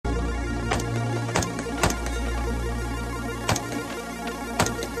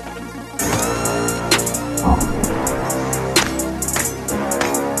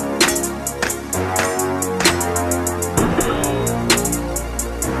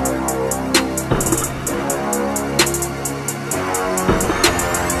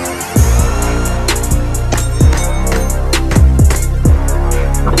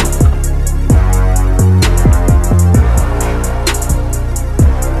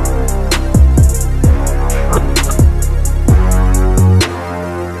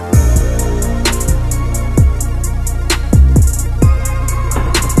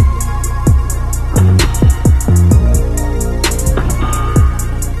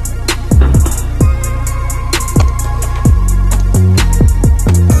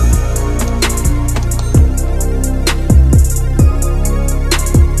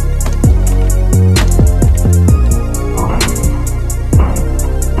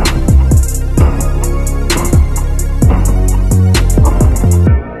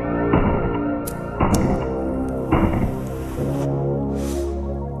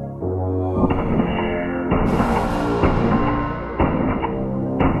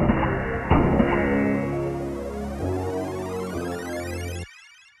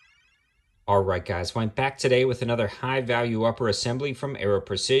Alright guys, well, I'm back today with another high value upper assembly from Aero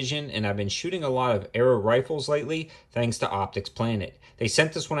Precision, and I've been shooting a lot of Aero rifles lately thanks to Optics Planet. They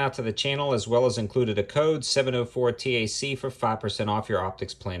sent this one out to the channel as well as included a code 704TAC for 5% off your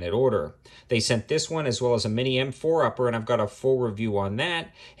Optics Planet order. They sent this one as well as a mini M4 upper, and I've got a full review on that.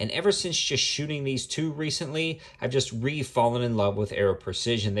 And ever since just shooting these two recently, I've just fallen in love with Aero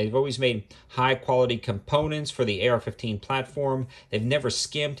Precision. They've always made high quality components for the AR-15 platform. They've never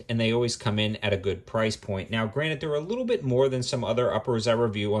skimped, and they always come in at a good price point. Now, granted, they're a little bit more than some other uppers I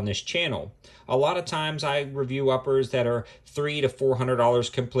review on this channel. A lot of times I review uppers that are $300 to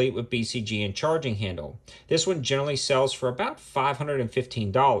 $400 complete with BCG and charging handle. This one generally sells for about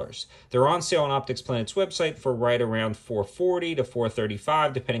 $515. They're on sale on Optics Planet's website for right around $440 to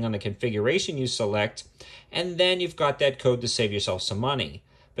 $435, depending on the configuration you select. And then you've got that code to save yourself some money.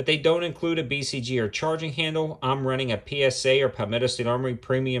 But they don't include a BCG or charging handle. I'm running a PSA or Palmetto State Armory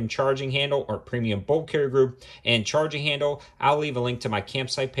premium charging handle or premium bolt carrier group and charging handle. I'll leave a link to my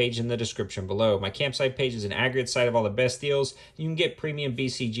campsite page in the description below. My campsite page is an aggregate site of all the best deals. You can get premium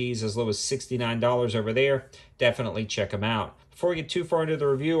BCGs as low as $69 over there. Definitely check them out. Before we get too far into the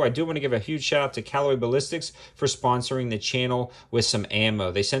review, I do want to give a huge shout out to Callaway Ballistics for sponsoring the channel with some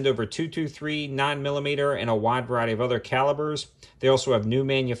ammo. They send over 223, 9mm, and a wide variety of other calibers. They also have new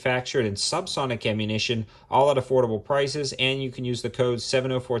manufactured and subsonic ammunition, all at affordable prices, and you can use the code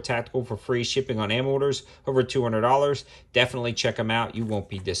 704TACTICAL for free shipping on ammo orders over $200. Definitely check them out. You won't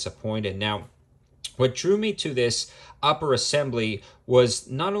be disappointed. Now, what drew me to this upper assembly was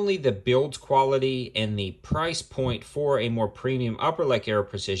not only the build quality and the price point for a more premium upper like Aero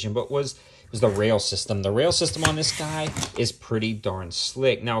Precision, but was the rail system. The rail system on this guy is pretty darn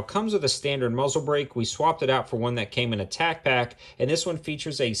slick. Now, it comes with a standard muzzle brake. We swapped it out for one that came in a tack pack, and this one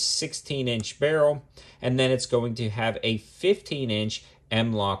features a 16-inch barrel, and then it's going to have a 15-inch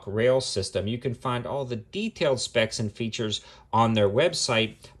M-LOK rail system. You can find all the detailed specs and features on their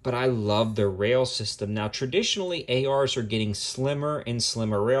website, but I love their rail system. Now, traditionally, ARs are getting slimmer and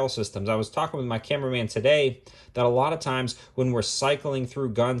slimmer rail systems. I was talking with my cameraman today that a lot of times when we're cycling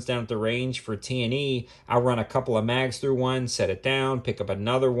through guns down at the range for T&E, I'll run a couple of mags through one, set it down, pick up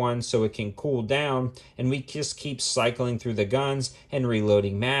another one so it can cool down, and we just keep cycling through the guns and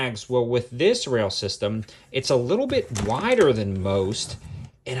reloading mags. Well, with this rail system, it's a little bit wider than most,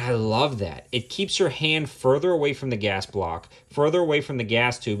 and I love that. It keeps your hand further away from the gas block, further away from the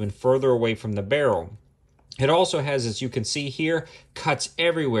gas tube, and further away from the barrel. It also has, as you can see here, cuts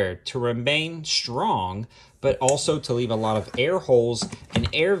everywhere to remain strong, but also to leave a lot of air holes and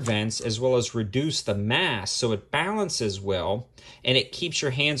air vents, as well as reduce the mass so it balances well, and it keeps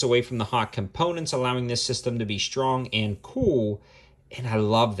your hands away from the hot components, allowing this system to be strong and cool. And I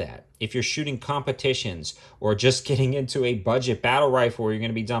love that. If you're shooting competitions or just getting into a budget battle rifle where you're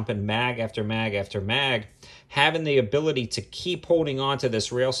going to be dumping mag after mag after mag, having the ability to keep holding on to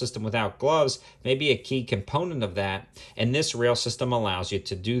this rail system without gloves may be a key component of that, and this rail system allows you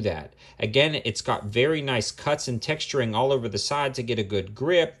to do that. Again, it's got very nice cuts and texturing all over the side to get a good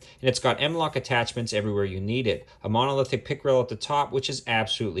grip, and it's got M-LOK attachments everywhere you need it. A monolithic pick rail at the top, which is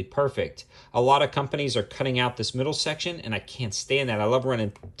absolutely perfect. A lot of companies are cutting out this middle section, and I can't stand that. I love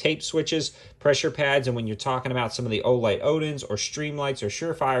running tape switches, pressure pads, and when you're talking about some of the Olight Odins or Streamlights or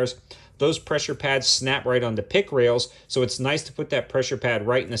Surefires, those pressure pads snap right onto pick rails, so it's nice to put that pressure pad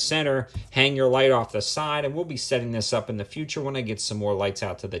right in the center, hang your light off the side, and we'll be setting this up in the future when I get some more lights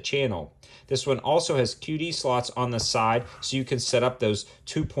out to the channel. This one also has QD slots on the side, so you can set up those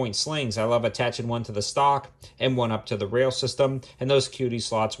 2-point slings. I love attaching one to the stock and one up to the rail system, and those QD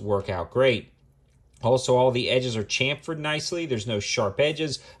slots work out great. Also, all the edges are chamfered nicely. There's no sharp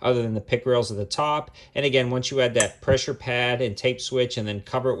edges other than the pick rails at the top. And again, once you add that pressure pad and tape switch and then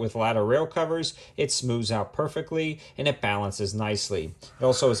cover it with ladder rail covers, it smooths out perfectly and it balances nicely. It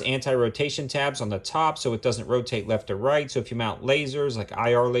also has anti-rotation tabs on the top so it doesn't rotate left or right. So if you mount lasers like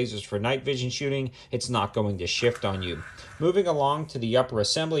IR lasers for night vision shooting, it's not going to shift on you. Moving along to the upper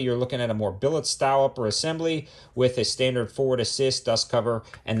assembly, you're looking at a more billet style upper assembly with a standard forward assist dust cover,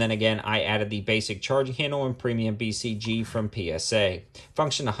 and then again I added the basic charging handle and premium BCG from PSA.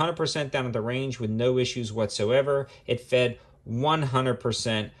 Functioned 100% down at the range with no issues whatsoever. It fed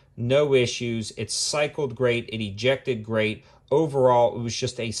 100%, no issues. It cycled great, it ejected great. Overall, it was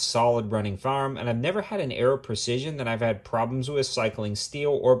just a solid running firearm, and I've never had an Aero Precision that I've had problems with cycling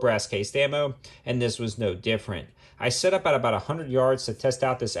steel or brass cased ammo, and this was no different. I set up at about 100 yards to test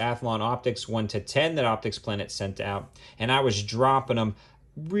out this Athlon Optics 1 to 10 that Optics Planet sent out, and I was dropping them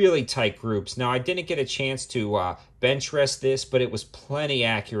really tight groups. Now, I didn't get a chance to bench rest this, but it was plenty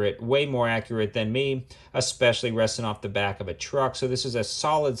accurate, way more accurate than me, especially resting off the back of a truck. So this is a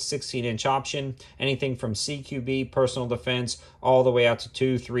solid 16-inch option, anything from CQB, personal defense, all the way out to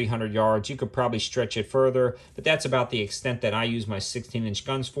 200-300 yards. You could probably stretch it further, but that's about the extent that I use my 16-inch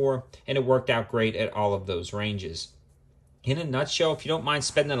guns for, and it worked out great at all of those ranges. In a nutshell, if you don't mind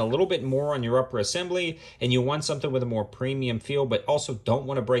spending a little bit more on your upper assembly and you want something with a more premium feel but also don't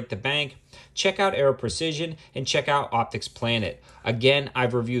want to break the bank, check out Aero Precision and check out Optics Planet. Again,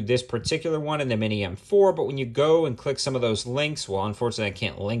 I've reviewed this particular one in the Mini M4, but when you go and click some of those links, well, unfortunately I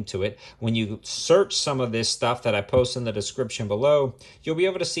can't link to it. When you search some of this stuff that I post in the description below, you'll be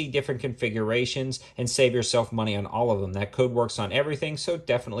able to see different configurations and save yourself money on all of them. That code works on everything, so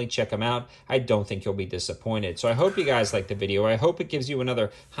definitely check them out. I don't think you'll be disappointed. So I hope you guys liked the video. I hope it gives you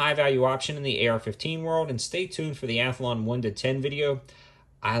another high value option in the AR-15 world, and stay tuned for the Athlon 1 to 10 video.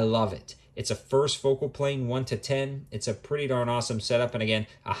 I love it. It's a first focal plane 1 to 10. It's a pretty darn awesome setup, and again,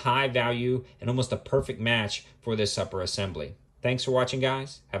 a high value and almost a perfect match for this upper assembly. Thanks for watching,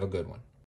 guys. Have a good one.